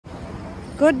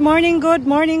Good morning, good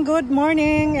morning, good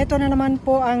morning. Ito na naman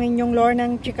po ang inyong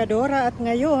Lornang Chikadora at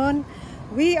ngayon,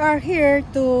 we are here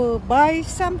to buy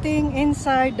something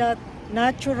inside that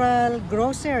natural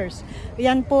grocers.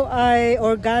 Yan po ay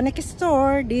organic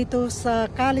store dito sa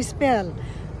Kalispell.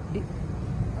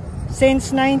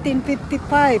 Since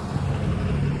 1955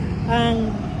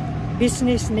 ang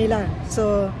business nila.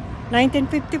 So,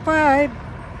 1955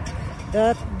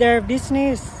 that their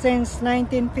business since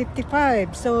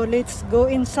 1955. So let's go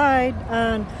inside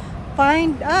and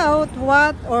find out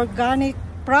what organic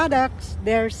products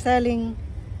they're selling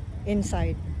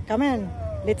inside. Come on,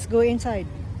 let's go inside.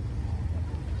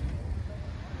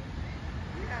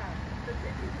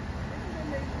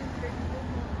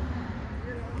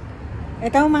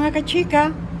 Ito mga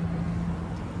kachika,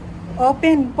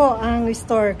 open po ang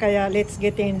store, kaya let's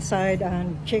get inside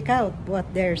and check out what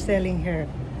they're selling here.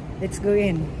 Let's go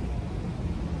in.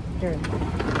 Here.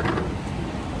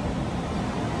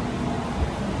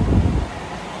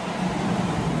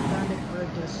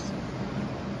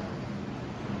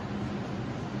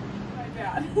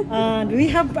 And we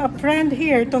have a friend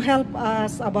here to help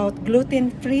us about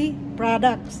gluten-free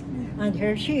products. And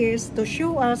here she is to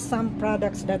show us some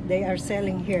products that they are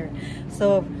selling here.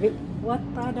 So, what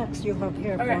products you have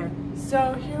here for?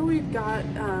 So here we've got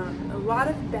a lot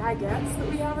of baguettes that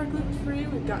we have are gluten-free.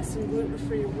 We've got some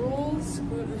gluten-free rolls,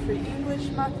 gluten-free English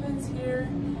muffins here.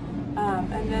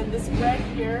 And then this bread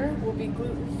here will be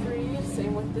gluten-free,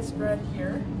 same with this bread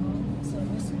here. So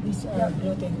these are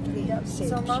gluten-free. Yep.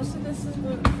 So most of this is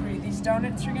gluten-free. These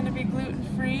donuts are going to be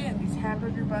gluten-free, and these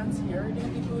hamburger buns here are going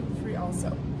to be gluten-free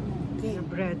also. Okay,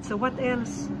 bread. So what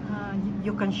else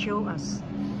you can show us?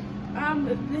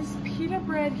 This pita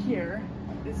bread here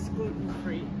is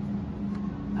gluten-free.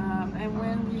 And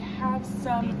when we have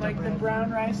some like the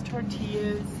brown rice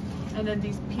tortillas and then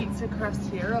these pizza crusts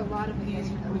here, a lot of these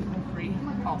are gluten-free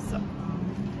also.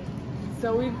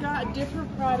 So we've got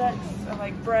different products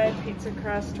like bread, pizza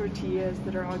crust, tortillas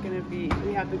that are all going to be,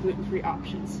 we have the gluten-free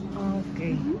options.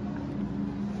 Okay.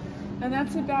 And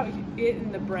that's about it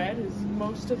in the bread, is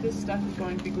most of this stuff is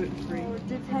going to be gluten-free. So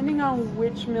depending on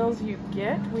which meals you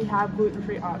get, we have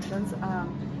gluten-free options.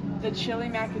 The chili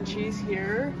mac and cheese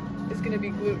here is going to be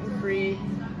gluten-free.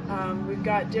 We've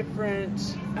got different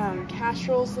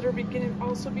casseroles that are going to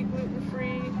also be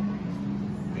gluten-free.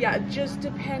 Yeah, just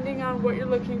depending on what you're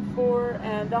looking for,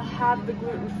 and they'll have the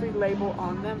gluten-free label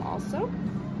on them also.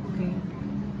 Okay.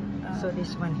 So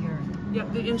this one here.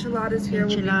 Yep, the enchiladas here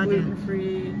will be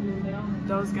gluten-free.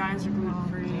 Those guys are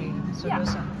gluten-free. Okay. So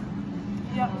those are.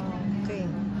 Yep. Okay.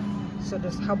 So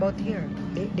those, how about here?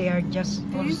 They are just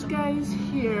these also guys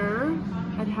here.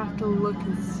 I'd have to look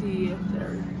and see if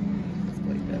they're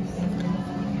like this.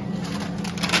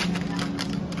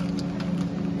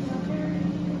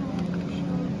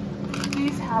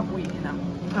 These have wheat in them.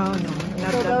 Oh no,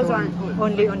 not so that those one. aren't gluten.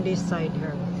 Only on this side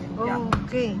here. Oh, yeah.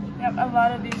 Okay. Yep, a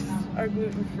lot of these are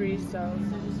gluten-free, so.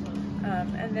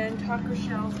 And then taco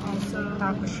shells also.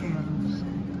 Taco shells.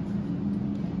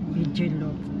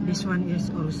 Vigilo. This one is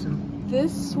also.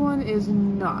 This one is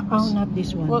not. Oh, not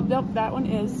this one. Well, that one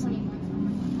is.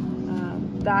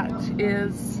 That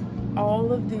is,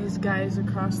 all of these guys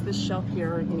across the shelf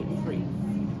here are gluten-free.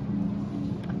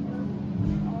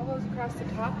 All those across the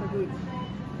top are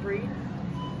gluten-free.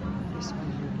 This one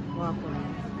here. Waffle.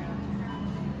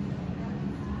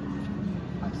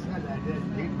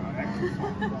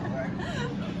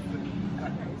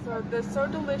 So they're so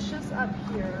delicious up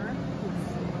here.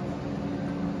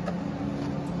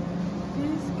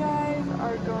 These guys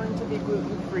are going to be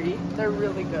gluten-free. They're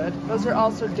really good. Those are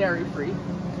also dairy-free.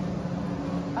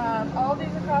 All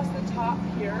these across the top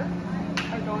here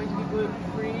are going to be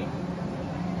gluten-free.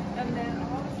 And then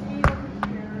all this meat over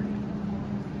here.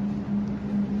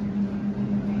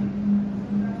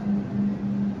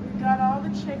 We've got all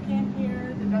the chicken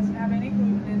here that doesn't have any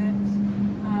gluten in it.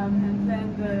 And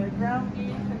then the ground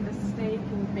beef and the steak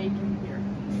and bacon here.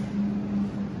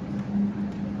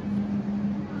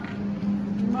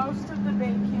 Most of the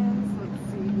bacons, let's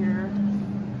see here,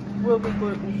 will be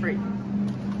gluten-free.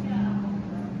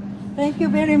 Thank you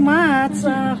very much.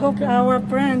 Hope our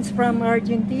friends from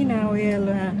Argentina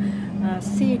will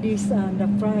see this the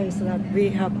price that we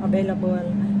have available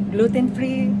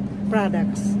gluten-free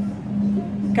products.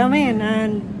 Come in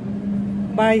and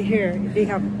buy here. They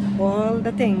have all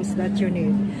the things that you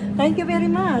need. Thank you very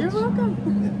much. You're welcome.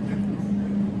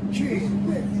 Cheers.